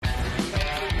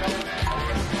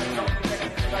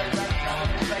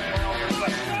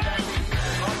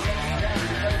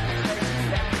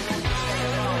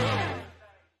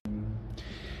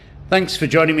Thanks for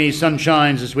joining me,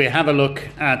 Sunshines, as we have a look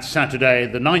at Saturday,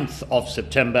 the 9th of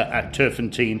September at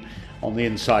Turffontein on the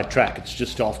inside track. It's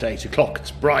just after 8 o'clock.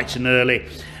 It's bright and early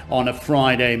on a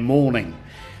Friday morning.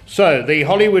 So, the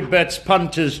Hollywood Bets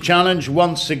Punters Challenge,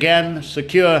 once again,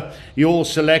 secure your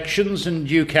selections and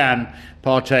you can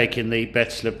partake in the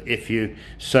bet slip if you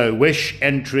so wish.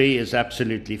 Entry is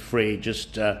absolutely free,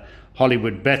 just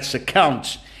Hollywood Bets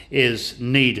account is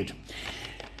needed.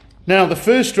 Now, the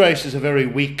first race is a very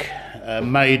weak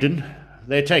maiden.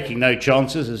 They're taking no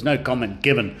chances. There's no comment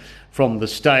given from the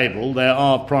stable. They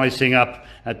are pricing up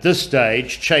at this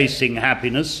stage, Chasing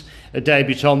Happiness, a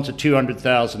debutant, a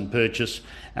 200,000 purchase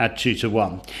at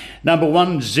 2-1. Number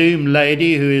 1, Zoom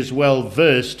Lady, who is well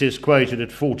versed, is quoted at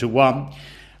 4-1.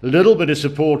 A little bit of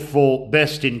support for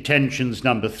Best Intentions,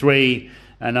 number 3,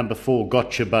 and number 4,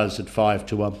 Gotcha Buzz at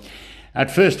 5-1. At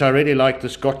first, I really liked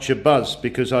this Gotcha Buzz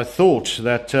because I thought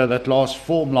that that last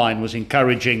form line was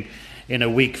encouraging in a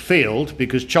weak field,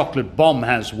 because Chocolate Bomb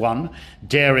has won,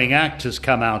 Daring Act has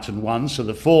come out and won, so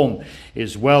the form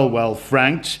is well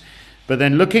franked. But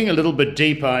then looking a little bit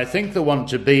deeper, I think the one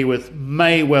to be with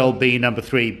may well be number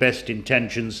 3, Best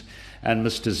Intentions, and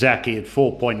Mr. Zaki at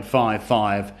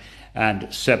 4.55 and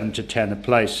 7-10 a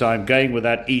place. So I'm going with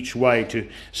that each way to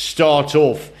start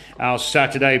off our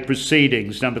Saturday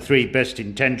proceedings. Number 3, Best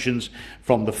Intentions,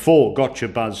 from the 4, Gotcha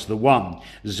Buzz, the 1,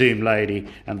 Zoom Lady,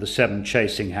 and the 7,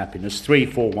 Chasing Happiness. 3,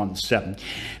 4, 1, 7.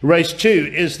 Race 2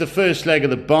 is the first leg of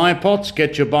the buy pots.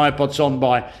 Get your buy pots on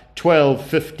by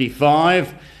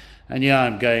 12.55. And yeah,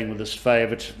 I'm going with this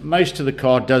favourite. Most of the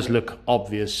card does look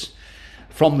obvious.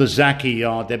 From the Zaki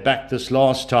yard, they backed this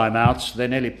last time out. They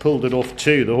nearly pulled it off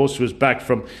too. The horse was back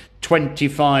from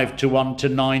 25-1 to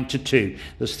 9-2.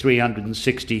 There's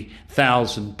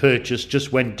 360,000 purchase.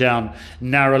 Just went down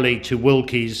narrowly to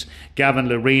Wilkie's. Gavin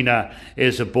Larena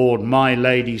is aboard. My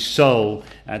Lady Soul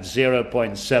at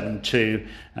 0.72.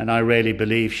 And I really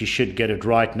believe she should get it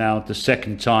right now at the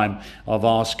second time of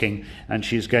asking. And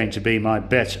she's going to be my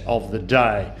bet of the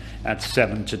day at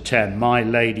 7-10. My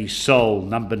Lady Soul,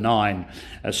 number 9,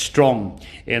 strong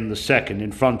in the second,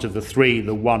 in front of the 3,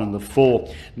 the 1 and the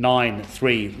 4. 9,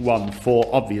 3, 1, 4.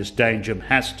 Obvious danger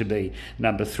has to be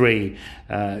number 3,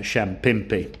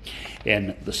 Shampimpi,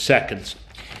 in the seconds.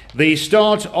 The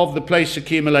start of the place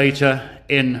accumulator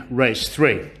in race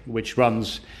 3, which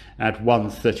runs at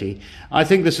 1:30. I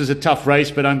think this is a tough race,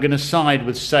 but I'm going to side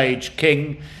with Sage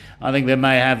King. I think they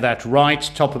may have that right.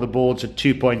 Top of the boards at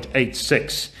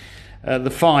 2.86.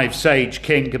 The 5, Sage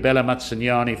King, Cabela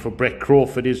Mazzaniani for Brett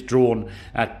Crawford, is drawn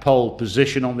at pole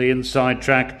position on the inside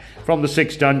track. From the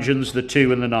 6 Dungeons, the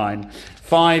 2 and the 9.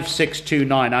 5, 6, 2,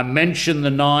 9. I mentioned the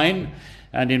 9,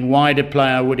 and in wider play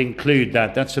I would include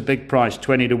that. That's a big price,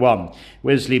 20-1.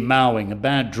 Wesley Mowing, a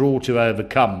bad draw to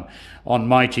overcome on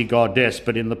Mighty Goddess,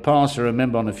 but in the past I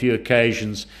remember on a few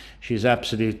occasions she's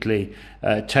absolutely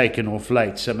taken off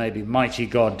late, so maybe Mighty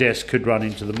Goddess could run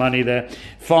into the money there.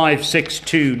 5, 6,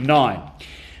 2, 9.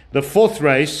 The 4th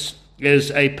race is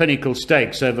a Pinnacle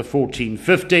Stakes over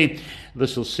 1450.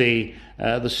 This will see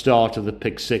the start of the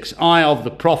pick 6. Eye of the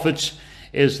Prophet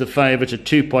is the favourite at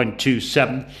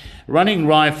 2.27. Running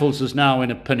Rifles is now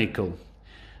in a Pinnacle.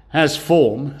 Has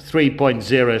form,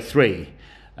 3.03.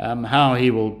 How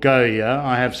he will go here,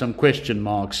 I have some question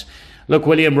marks. Look,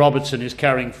 William Robertson is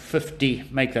carrying 50,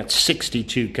 make that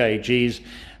 62 kgs.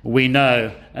 We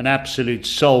know an absolute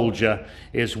soldier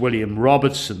is William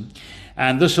Robertson.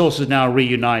 And this horse is now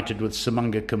reunited with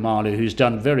Simunga Kamalu, who's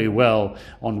done very well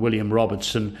on William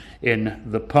Robertson in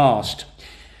the past.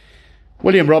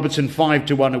 William Robertson 5-1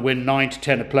 to win,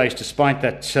 9-10 a place despite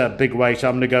that big weight.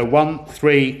 I'm going to go 1,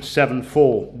 3, 7,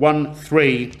 4. 1,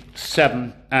 3,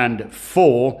 7 and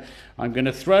 4. I'm going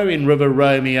to throw in River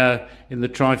Romeo in the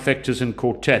trifectas and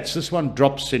quartets. This one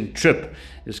drops in trip,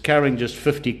 is carrying just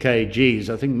 50 kgs.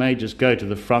 I think may just go to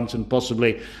the front and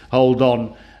possibly hold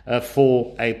on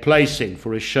for a placing,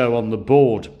 for a show on the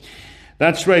board.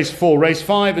 That's race 4. Race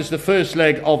 5 is the first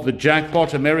leg of the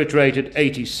jackpot, a merit rated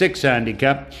 86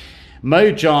 handicap.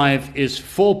 Mojive is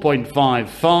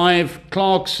 4.55.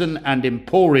 Clarkson and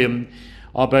Emporium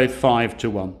are both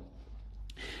 5-1.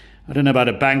 I don't know about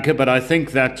a banker, but I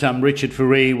think that Richard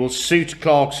Ferree will suit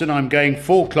Clarkson. I'm going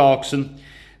for Clarkson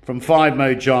from 5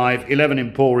 Mojive, 11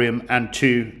 Emporium and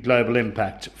 2 Global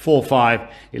Impact. 4, 5,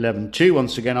 11, 2.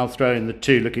 Once again, I'll throw in the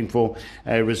 2, looking for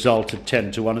a result of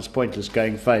 10-1. It's pointless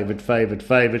going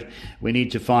favoured. We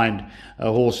need to find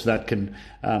a horse that can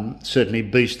certainly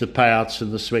boost the payouts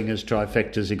and the swingers,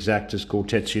 trifectas, exactas,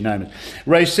 quartets, you name it.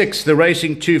 Race 6, the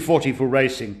Racing 240 for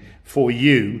Racing for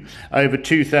you over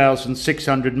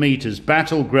 2,600 metres.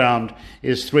 Battleground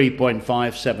is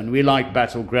 3.57. We like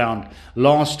Battleground.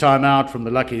 Last time out from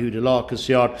the Lucky Houdelarcus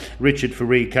yard, Richard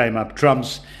Ferree came up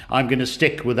trumps. I'm going to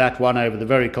stick with that one over the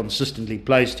very consistently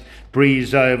placed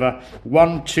Breeze over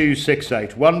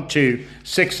 1-2-6-8.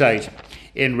 1-2-6-8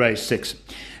 in race 6.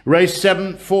 Race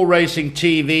 7, 4 Racing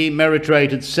TV, merit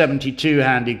rated 72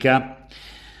 handicap.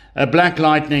 Black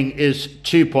Lightning is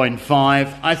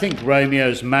 2.5. I think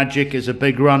Romeo's Magic is a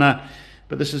big runner,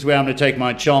 but this is where I'm going to take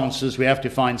my chances. We have to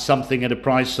find something at a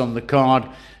price on the card.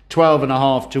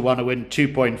 12.5 to 1 to win,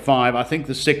 2.5. I think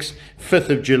the 6th, 5th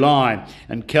of July,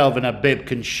 and Kelvin Abib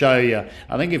can show you.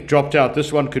 I think if dropped out,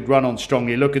 this one could run on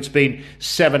strongly. Look, it's been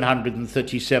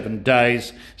 737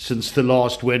 days since the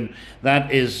last win.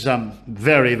 That is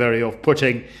very, very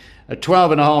off-putting.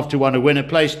 12.5 to 1 to win, a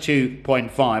place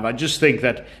 2.5. I just think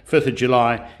that 5th of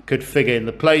July could figure in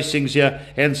the placings here.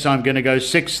 Hence, I'm going to go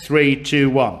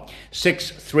 6-3-2-1.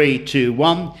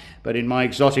 6-3-2-1. But in my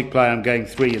exotic play, I'm going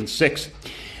 3 and 6.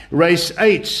 Race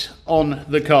 8 on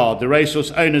the card. The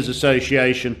Racehorse Owners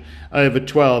Association over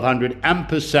 1,200.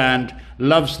 Ampersand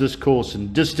loves this course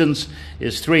and distance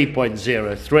is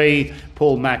 3.03.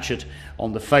 Paul Matchett,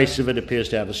 on the face of it, appears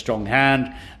to have a strong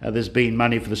hand. There's been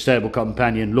money for the stable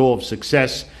companion Law of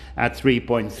Success at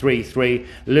 3.33.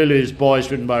 Lulu's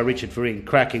Boys, ridden by Richard Ferree,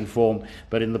 cracking form,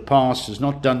 but in the past has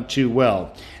not done too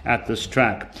well at this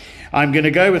track. I'm going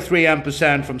to go with 3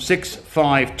 Ampersand from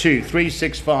 6.52.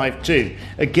 3.652.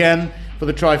 Again, for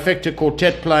the trifecta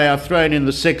quartet play, I've thrown in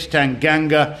the 6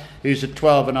 Tanganga, who's at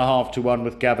 12.5 to 1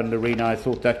 with Gavin Larena. I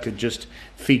thought that could just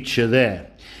feature there.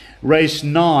 Race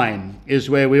 9 is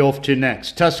where we're off to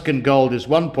next. Tuscan Gold is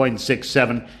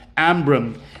 1.67.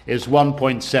 Ambram is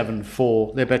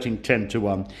 1.74. They're betting 10 to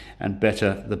 1 and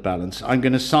better the balance. I'm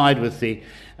going to side with the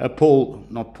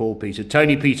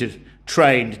Tony Peter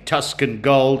trained Tuscan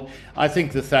Gold. I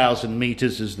think the 1,000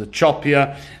 metres is the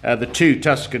choppier. The 2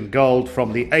 Tuscan Gold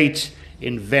from the 8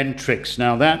 Inventrix.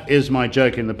 Now that is my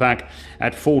joke in the pack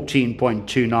at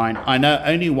 14.29. I know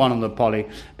only one on the poly,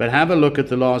 but have a look at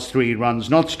the last 3 runs.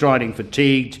 Not striding,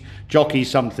 fatigued, jockey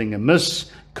something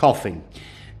amiss, coughing.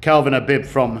 Calvin Abib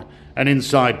from an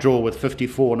inside draw with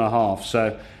 54.5.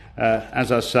 So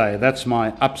as I say, that's my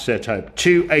upset hope.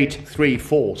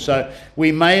 2-8-3-4. So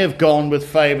we may have gone with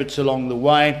favourites along the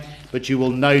way, but you will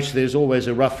note there's always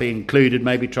a roughie included.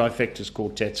 Maybe trifectas,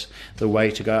 quartets, the way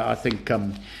to go. I think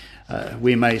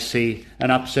we may see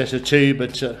an upset or two,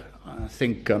 but I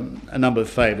think a number of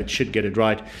favourites should get it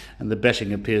right, and the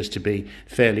betting appears to be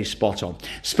fairly spot on.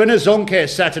 Spinner Zonke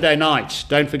Saturday night.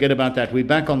 Don't forget about that. We're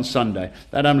back on Sunday.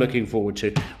 That I'm looking forward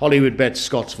to. Hollywood Bet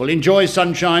Scottsville. Enjoy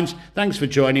Sunshines. Thanks for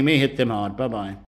joining me. Hit them hard. Bye-bye.